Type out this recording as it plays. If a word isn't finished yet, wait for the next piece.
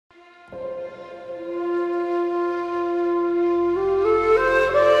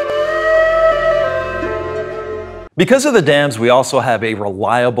Because of the dams, we also have a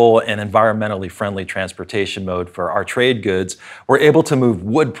reliable and environmentally friendly transportation mode for our trade goods. We're able to move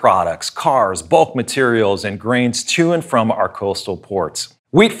wood products, cars, bulk materials, and grains to and from our coastal ports.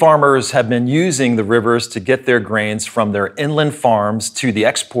 Wheat farmers have been using the rivers to get their grains from their inland farms to the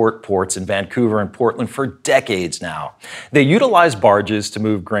export ports in Vancouver and Portland for decades now. They utilize barges to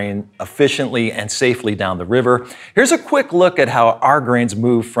move grain efficiently and safely down the river. Here's a quick look at how our grains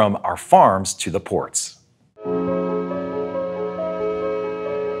move from our farms to the ports.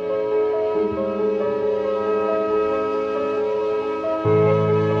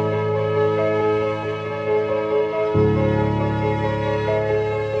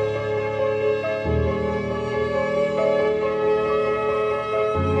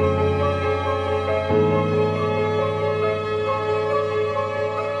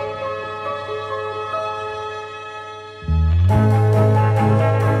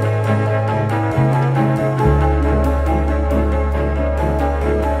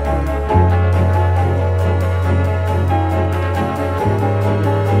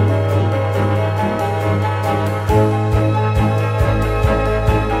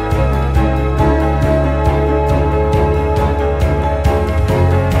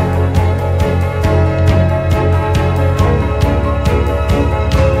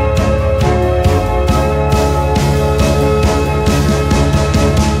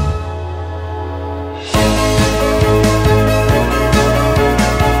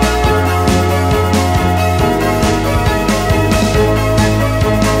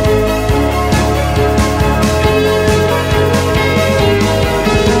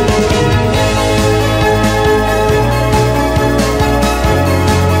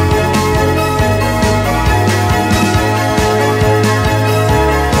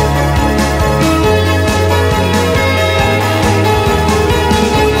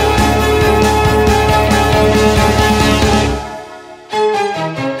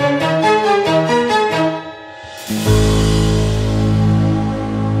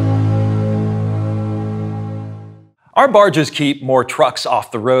 Our barges keep more trucks off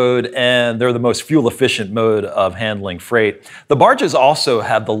the road, and they're the most fuel-efficient mode of handling freight. The barges also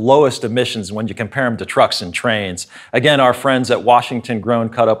have the lowest emissions when you compare them to trucks and trains. Again, our friends at Washington Grown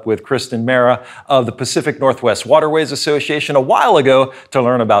caught up with Kristen Mara of the Pacific Northwest Waterways Association a while ago to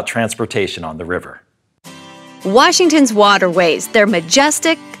learn about transportation on the river. Washington's waterways, they're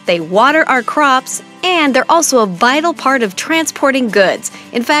majestic, they water our crops, and they're also a vital part of transporting goods.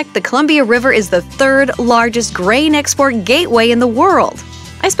 In fact, the Columbia River is the third largest grain export gateway in the world.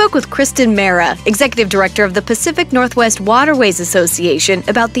 I spoke with Kristen Mara, Executive Director of the Pacific Northwest Waterways Association,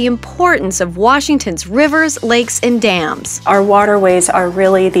 about the importance of Washington's rivers, lakes, and dams. Our waterways are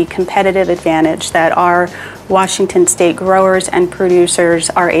really the competitive advantage that our Washington state growers and producers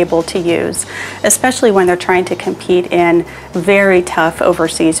are able to use, especially when they're trying to compete in very tough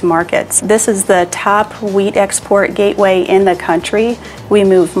overseas markets. This is the top wheat export gateway in the country. We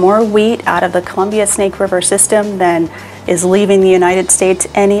move more wheat out of the Columbia Snake River system than is leaving the United States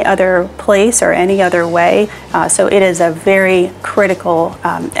any other place or any other way. So it is a very critical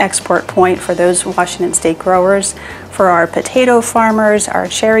export point for those Washington state growers, for our potato farmers, our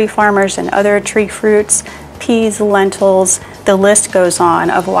cherry farmers, and other tree fruits, peas, lentils, the list goes on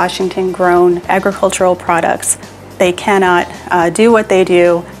of Washington grown agricultural products. They cannot do what they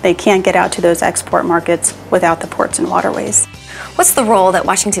do. They can't get out to those export markets without the ports and waterways. What's the role that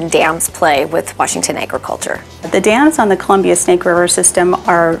Washington dams play with Washington agriculture? The dams on the Columbia Snake River system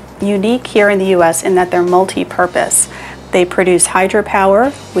are unique here in the U.S. in that they're multi-purpose. They produce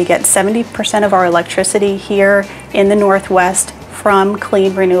hydropower. We get 70% of our electricity here in the Northwest from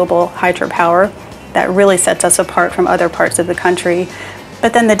clean, renewable hydropower. That really sets us apart from other parts of the country.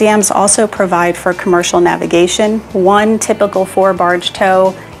 But then the dams also provide for commercial navigation. One typical 4-barge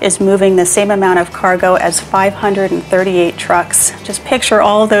tow is moving the same amount of cargo as 538 trucks. Just picture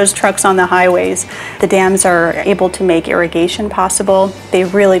all those trucks on the highways. The dams are able to make irrigation possible. They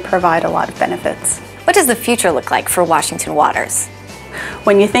really provide a lot of benefits. What does the future look like for Washington waters?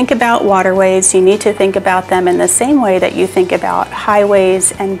 When you think about waterways, you need to think about them in the same way that you think about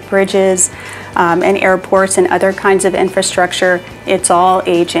highways and bridges and airports and other kinds of infrastructure. It's all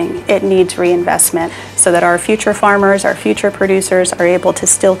aging. It needs reinvestment so that our future farmers, our future producers are able to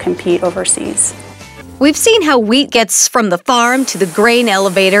still compete overseas. We've seen how wheat gets from the farm to the grain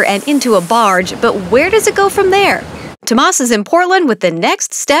elevator and into a barge, but where does it go from there? Tomas is in Portland with the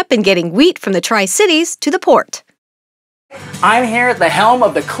next step in getting wheat from the Tri-Cities to the port. I'm here at the helm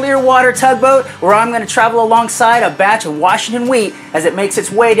of the Clearwater tugboat, where I'm going to travel alongside a batch of Washington wheat as it makes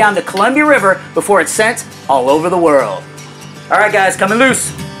its way down the Columbia River before it's sent all over the world. All right, guys, coming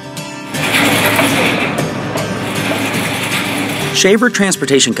loose. Shaver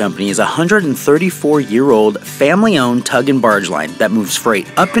Transportation Company is a 134-year-old family-owned tug and barge line that moves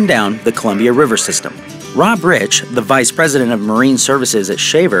freight up and down the Columbia River system. Rob Rich, the Vice President of Marine Services at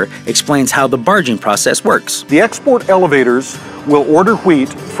Shaver, explains how the barging process works. The export elevators will order wheat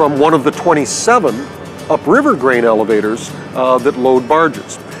from one of the 27 upriver grain elevators that load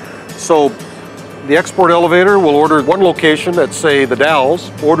barges. So the export elevator will order one location at, say, the Dalles,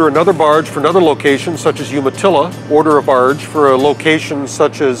 order another barge for another location, such as Umatilla, order a barge for a location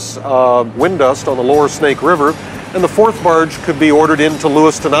such as Windust on the lower Snake River, and the fourth barge could be ordered into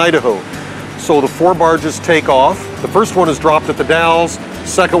Lewiston, Idaho. So the 4 barges take off. The first one is dropped at the Dalles,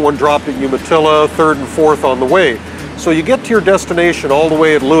 second one dropped at Umatilla, third and fourth on the way. So you get to your destination all the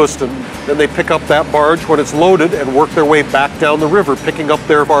way at Lewiston, then they pick up that barge when it's loaded and work their way back down the river, picking up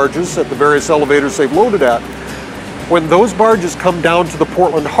their barges at the various elevators they've loaded at. When those barges come down to the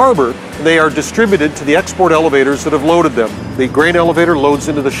Portland Harbor, they are distributed to the export elevators that have loaded them. The grain elevator loads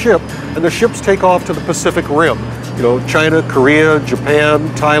into the ship, and the ships take off to the Pacific Rim. You know, China, Korea, Japan,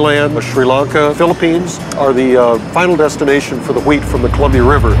 Thailand, Sri Lanka, Philippines are the final destination for the wheat from the Columbia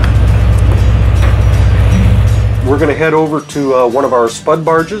River. We're going to head over to one of our spud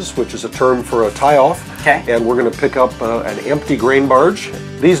barges, which is a term for a tie-off. Okay. And we're going to pick up an empty grain barge.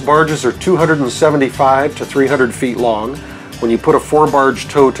 These barges are 275 to 300 feet long. When you put a 4-barge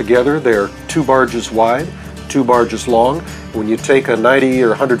tow together, they're 2 barges wide, 2 barges long. When you take a 90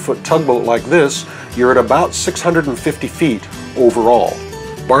 or 100-foot tugboat like this, you're at about 650 feet overall.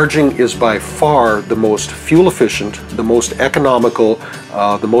 Barging is by far the most fuel efficient, the most economical,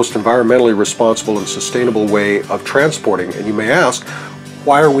 the most environmentally responsible and sustainable way of transporting. And you may ask,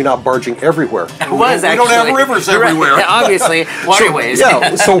 why are we not barging everywhere? We don't have rivers everywhere. Right. Obviously, waterways.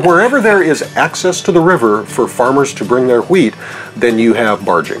 So wherever there is access to the river for farmers to bring their wheat, then you have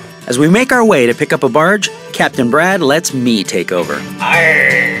barging. As we make our way to pick up a barge, Captain Brad lets me take over.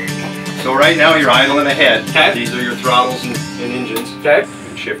 Arr. So right now you're idling ahead. Okay. These are your throttles and engines. Okay.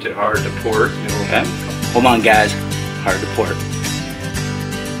 Shift it hard to port. Okay. Hold on, guys. Hard to port.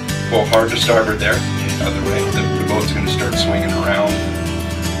 Pull hard to starboard there. Other way. The boat's going to start swinging around.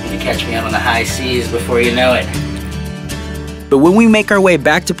 You catch me out on the high seas before you know it. But when we make our way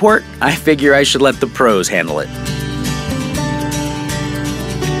back to port, I figure I should let the pros handle it.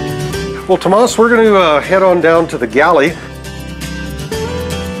 Well, Tomas, we're going to head on down to the galley.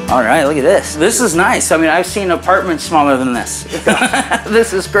 All right, look at this. This is nice. I mean, I've seen apartments smaller than this.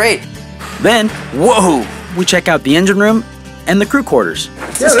 This is great. Then, whoa, we check out the engine room and the crew quarters.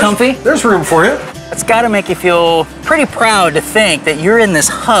 Is this comfy? There's room for you. It's got to make you feel pretty proud to think that you're in this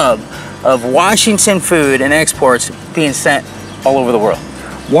hub of Washington food and exports being sent all over the world.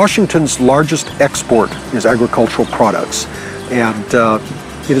 Washington's largest export is agricultural products, and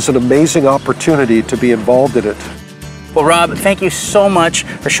it is an amazing opportunity to be involved in it. Well, Rob, thank you so much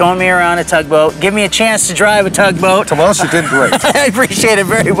for showing me around a tugboat. Give me a chance to drive a tugboat. Tomas, you did great. I appreciate it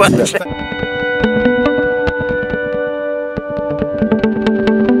very much.